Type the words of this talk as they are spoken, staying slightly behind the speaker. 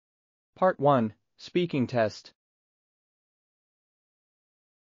Part 1, Speaking Test.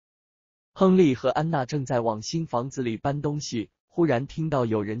 亨利和安娜正在往新房子里搬东西，忽然听到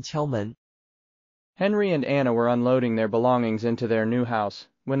有人敲门。Henry and Anna were unloading their belongings into their new house,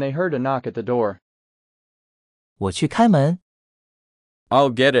 when they heard a knock at the door. 我去开门。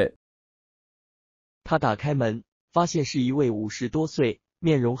I'll get it. 他打开门，发现是一位50多岁、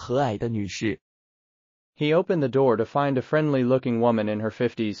面容和蔼的女士。He opened the door to find a friendly-looking woman in her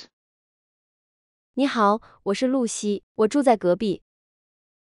 50s. 你好，我是露西，我住在隔壁。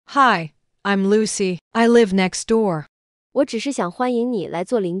Hi, I'm Lucy. I live next door. 我只是想欢迎你来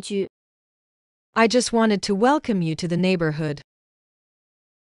做邻居。I just wanted to welcome you to the neighborhood.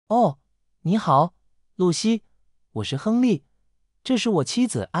 哦，你好，露西，我是亨利，这是我妻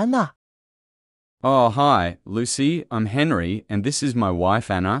子安娜。Oh, hi, Lucy. I'm Henry, and this is my wife,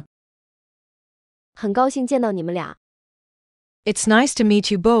 Anna. 很高兴见到你们俩。It's nice to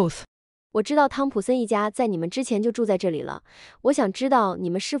meet you both. 我知道汤普森一家在你们之前就住在这里了，我想知道你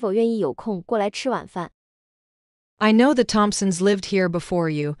们是否愿意有空过来吃晚饭。I know the Thompsons lived here before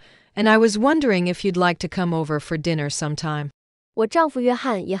you, and I was wondering if you'd like to come over for dinner sometime. 我丈夫约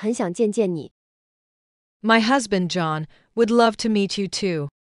翰也很想见见你。My husband, John, would love to meet you too.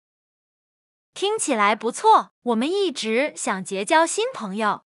 听起来不错，我们一直想结交新朋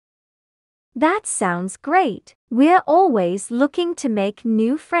友。That sounds great. We're always looking to make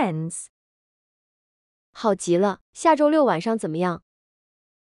new friends. 好极了，下周六晚上怎么样？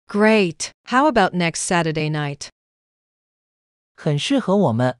 Great. How about next Saturday night? 很适合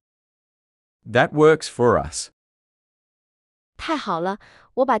我们。That works for us. 太好了，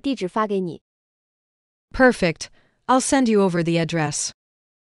我把地址发给你。Perfect. I'll send you over the address.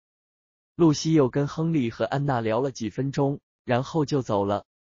 露西又跟亨利和安娜聊了几分钟，然后就走了。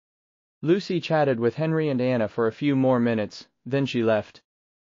Lucy chatted with Henry and Anna for a few more minutes, then she left.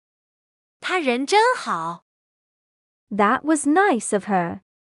 她人真好。That was nice of her.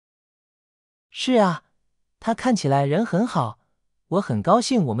 是啊，她看起来人很好，我很高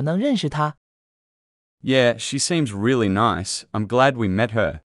兴我们能认识她。Yeah, she seems really nice. I'm glad we met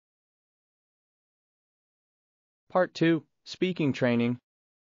her. Part 2, Speaking Training.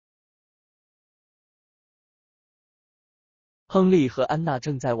 亨利和安娜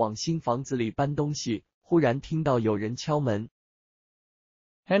正在往新房子里搬东西，忽然听到有人敲门。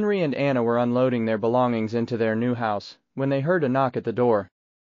Henry and Anna were unloading their belongings into their new house, when they heard a knock at the door.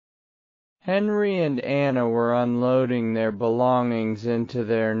 Henry and Anna were unloading their belongings into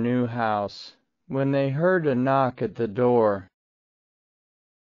their new house, when they heard a knock at the door.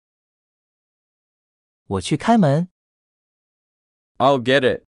 我去开门。I'll get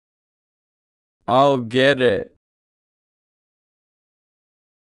it. I'll get it.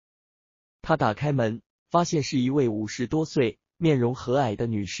 他打开门，发现是一位50多岁、面容和蔼的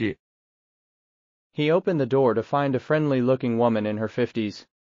女士。He opened the door to find a friendly-looking woman in her 50s.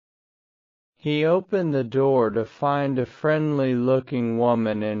 He opened the door to find a friendly-looking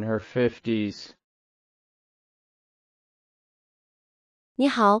woman in her 50s. 你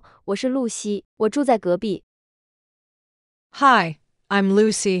好，我是露西，我住在隔壁。Hi, I'm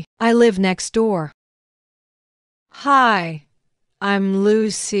Lucy. I live next door. Hi, I'm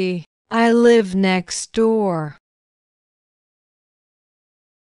Lucy. I live next door.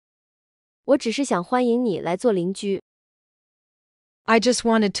 我只是想欢迎你来做邻居。I just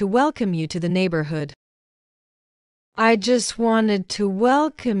wanted to welcome you to the neighborhood. I just wanted to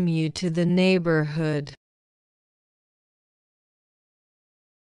welcome you to the neighborhood.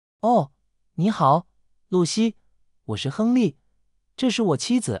 哦，你好，露西，我是亨利，这是我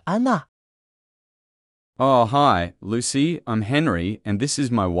妻子安娜。Oh, hi, Lucy. I'm Henry, and this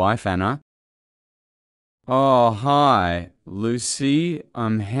is my wife, Anna. Oh, hi, Lucy.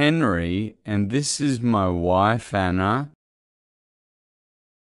 I'm Henry, and this is my wife, Anna.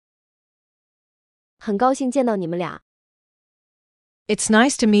 很高兴见到你们俩。It's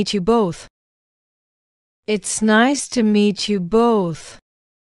nice to meet you both. It's nice to meet you both.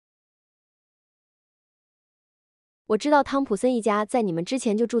 我知道汤普森一家在你们之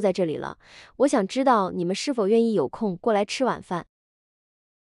前就住在这里了，我想知道你们是否愿意有空过来吃晚饭。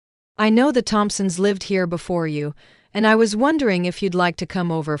I know the Thompsons lived here before you, and I was wondering if you'd like to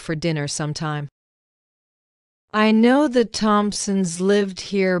come over for dinner sometime. I know the Thompsons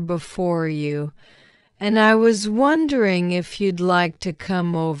lived here before you, and I was wondering if you'd like to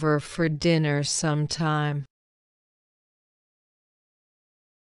come over for dinner sometime.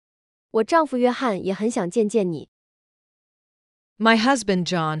 我丈夫约翰也很想见见你。My husband,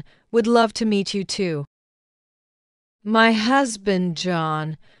 John, would love to meet you too. My husband,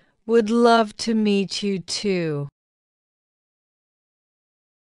 John, would love to meet you too.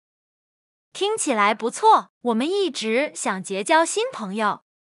 听起来不错，我们一直想结交新朋友。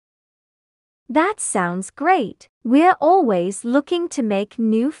That sounds great. We're always looking to make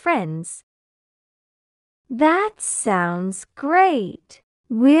new friends. That sounds great.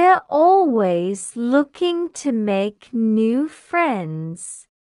 We're always looking to make new friends.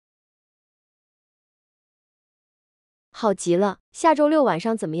 好极了，下周六晚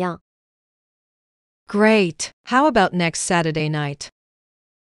上怎么样？ Great. How about next Saturday night?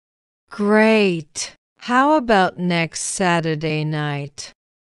 Great. How about next Saturday night?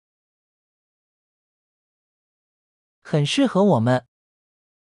 很适合我们。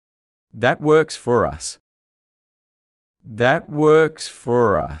 That works for us. That works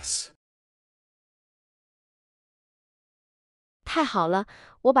for us. 太好了，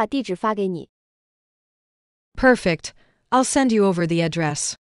我把地址发给你。 Perfect. I'll send you over the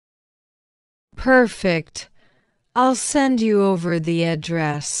address. Perfect. I'll send you over the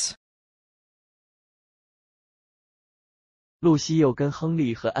address. 露西又跟亨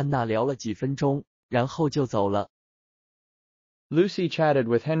利和安娜聊了几分钟，然后就走了。Lucy chatted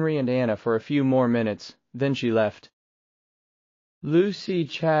with Henry and Anna for a few more minutes, then she left. Lucy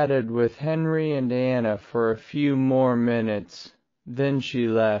chatted with Henry and Anna for a few more minutes, then she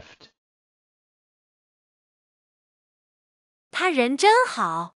left. 她人真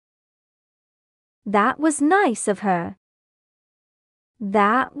好。 That was nice of her.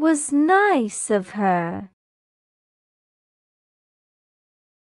 That was nice of her.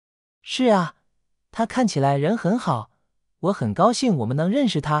 是啊，他看起来人很好，我很高兴我们能认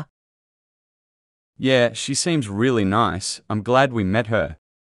识他。Yeah, she seems really nice. I'm glad we met her.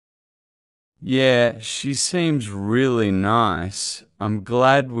 Yeah, she seems really nice. I'm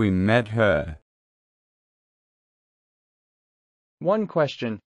glad we met her. One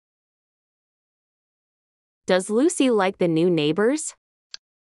question. Does Lucy like the new neighbors?